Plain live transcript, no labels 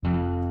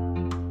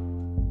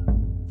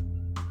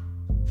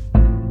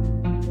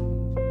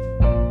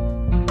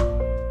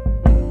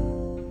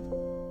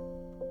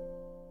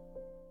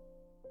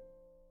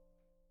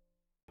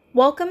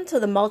Welcome to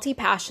the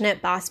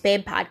Multi-Passionate Boss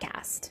Babe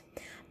podcast.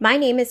 My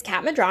name is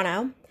Kat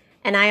Madrano,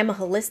 and I am a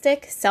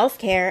holistic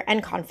self-care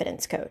and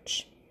confidence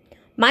coach.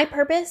 My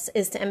purpose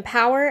is to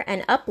empower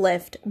and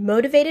uplift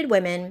motivated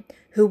women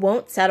who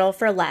won't settle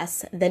for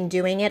less than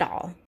doing it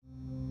all.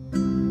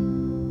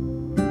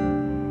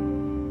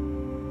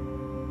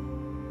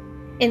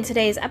 In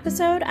today's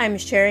episode, I'm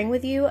sharing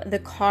with you the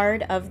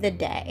card of the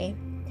day.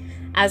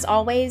 As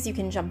always, you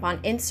can jump on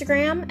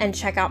Instagram and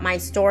check out my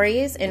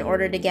stories in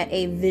order to get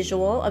a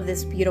visual of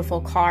this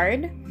beautiful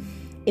card.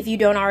 If you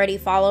don't already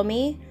follow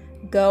me,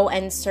 go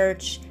and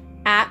search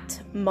at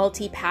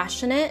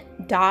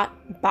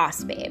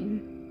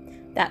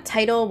multipassionate.bossbabe. That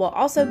title will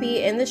also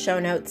be in the show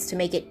notes to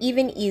make it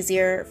even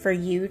easier for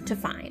you to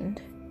find.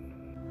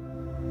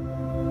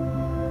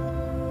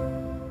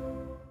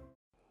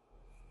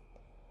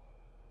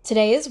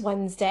 Today is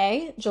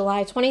Wednesday,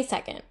 July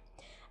 22nd.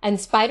 And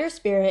Spider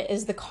Spirit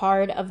is the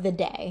card of the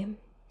day.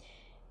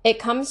 It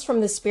comes from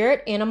the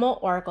Spirit Animal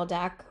Oracle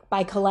deck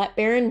by Colette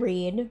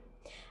Baron-Reid,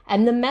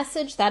 and the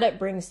message that it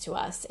brings to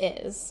us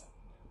is,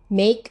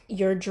 make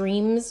your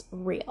dreams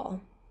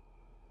real.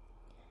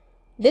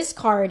 This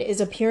card is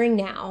appearing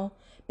now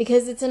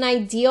because it's an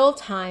ideal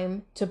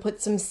time to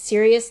put some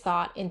serious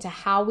thought into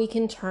how we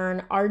can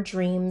turn our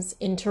dreams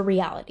into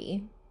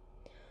reality.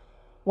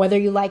 Whether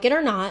you like it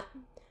or not,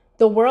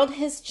 the world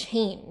has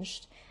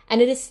changed,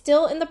 and it is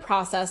still in the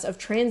process of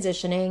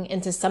transitioning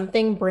into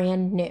something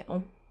brand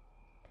new.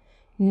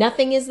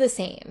 Nothing is the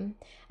same,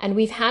 and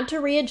we've had to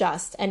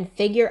readjust and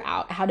figure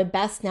out how to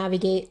best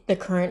navigate the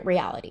current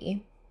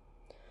reality.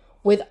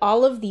 With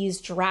all of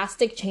these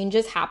drastic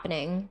changes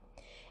happening,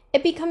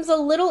 it becomes a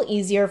little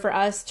easier for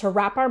us to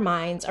wrap our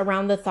minds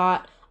around the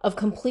thought of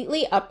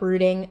completely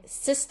uprooting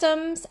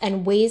systems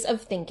and ways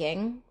of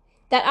thinking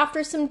that,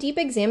 after some deep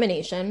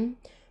examination,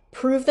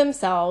 prove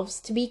themselves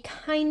to be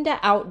kinda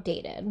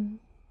outdated.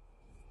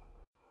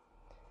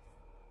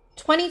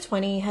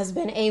 2020 has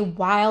been a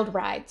wild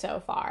ride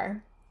so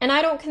far, and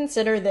I don't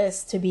consider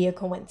this to be a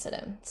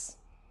coincidence.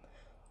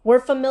 We're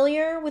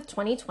familiar with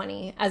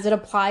 2020 as it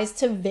applies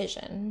to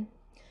vision,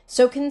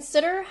 so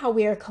consider how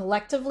we are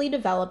collectively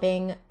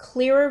developing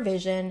clearer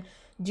vision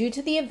due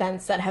to the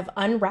events that have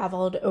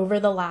unraveled over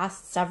the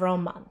last several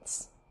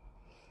months.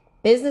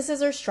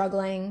 Businesses are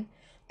struggling,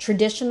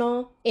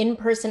 traditional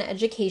in-person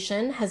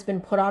education has been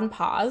put on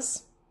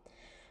pause,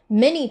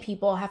 many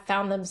people have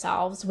found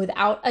themselves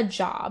without a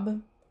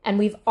job, and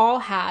we've all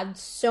had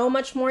so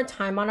much more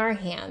time on our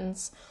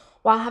hands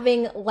while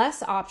having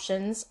less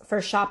options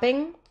for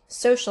shopping,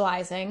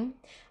 socializing,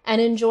 and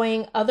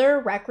enjoying other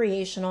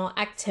recreational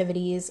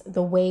activities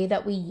the way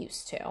that we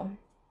used to.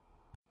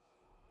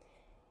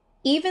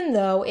 Even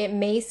though it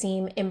may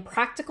seem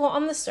impractical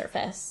on the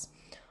surface,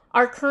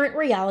 our current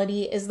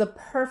reality is the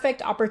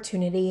perfect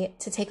opportunity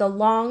to take a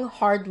long,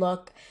 hard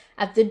look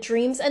at the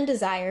dreams and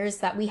desires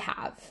that we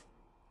have.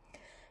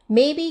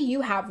 Maybe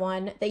you have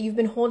one that you've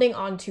been holding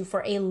on to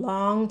for a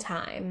long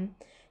time,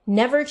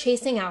 never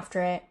chasing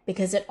after it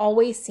because it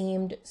always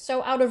seemed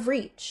so out of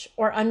reach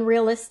or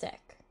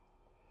unrealistic.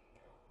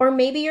 Or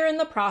maybe you're in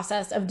the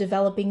process of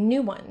developing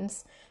new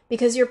ones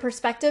because your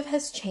perspective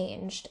has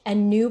changed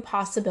and new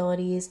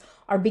possibilities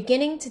are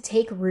beginning to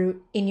take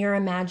root in your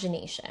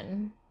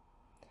imagination.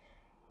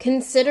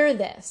 Consider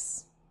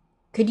this.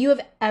 Could you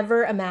have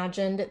ever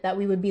imagined that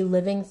we would be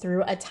living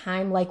through a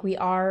time like we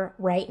are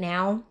right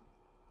now?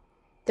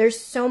 There's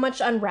so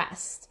much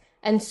unrest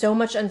and so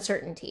much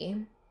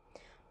uncertainty,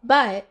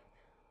 but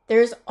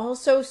there's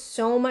also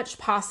so much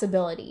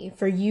possibility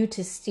for you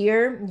to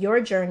steer your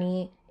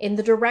journey in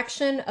the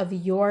direction of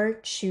your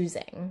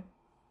choosing.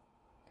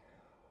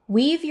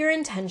 Weave your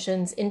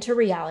intentions into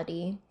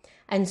reality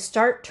and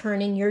start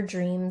turning your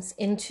dreams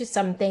into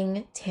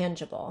something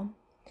tangible.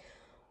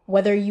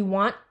 Whether you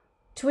want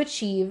to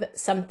achieve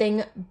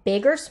something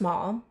big or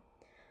small,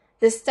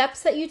 the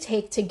steps that you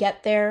take to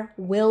get there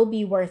will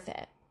be worth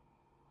it.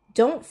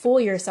 Don't fool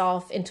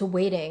yourself into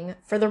waiting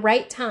for the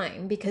right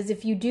time, because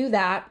if you do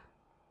that,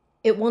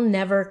 it will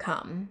never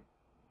come.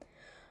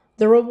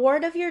 The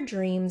reward of your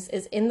dreams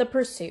is in the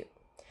pursuit,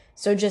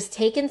 so just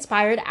take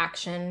inspired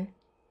action,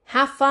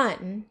 have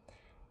fun,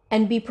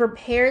 and be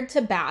prepared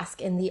to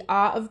bask in the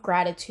awe of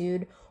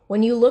gratitude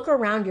when you look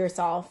around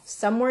yourself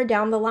somewhere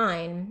down the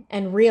line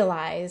and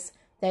realize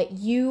that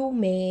you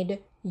made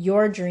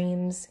your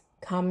dreams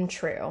come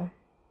true.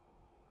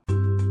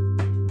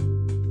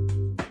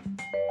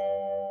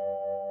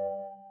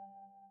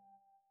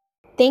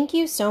 Thank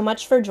you so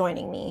much for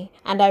joining me,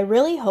 and I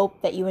really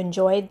hope that you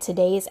enjoyed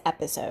today's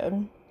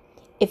episode.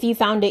 If you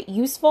found it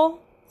useful,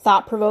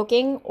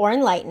 thought-provoking, or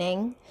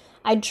enlightening,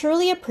 I'd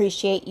truly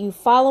appreciate you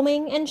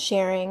following and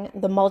sharing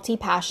the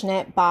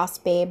Multi-Passionate Boss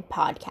Babe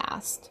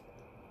podcast.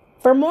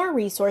 For more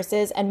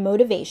resources and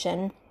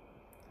motivation,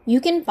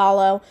 you can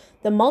follow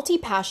the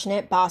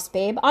Multi-Passionate Boss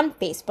Babe on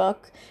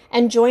Facebook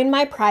and join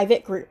my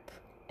private group,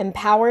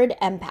 Empowered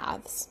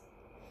Empaths.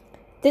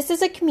 This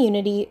is a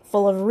community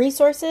full of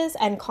resources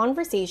and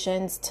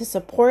conversations to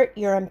support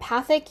your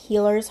empathic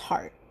healer's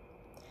heart.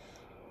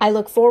 I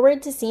look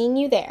forward to seeing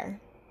you there.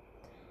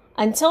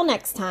 Until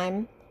next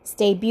time,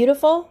 stay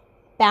beautiful,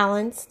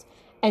 balanced,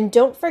 and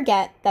don't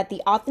forget that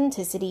the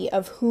authenticity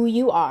of who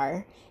you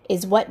are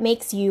is what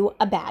makes you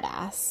a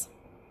badass.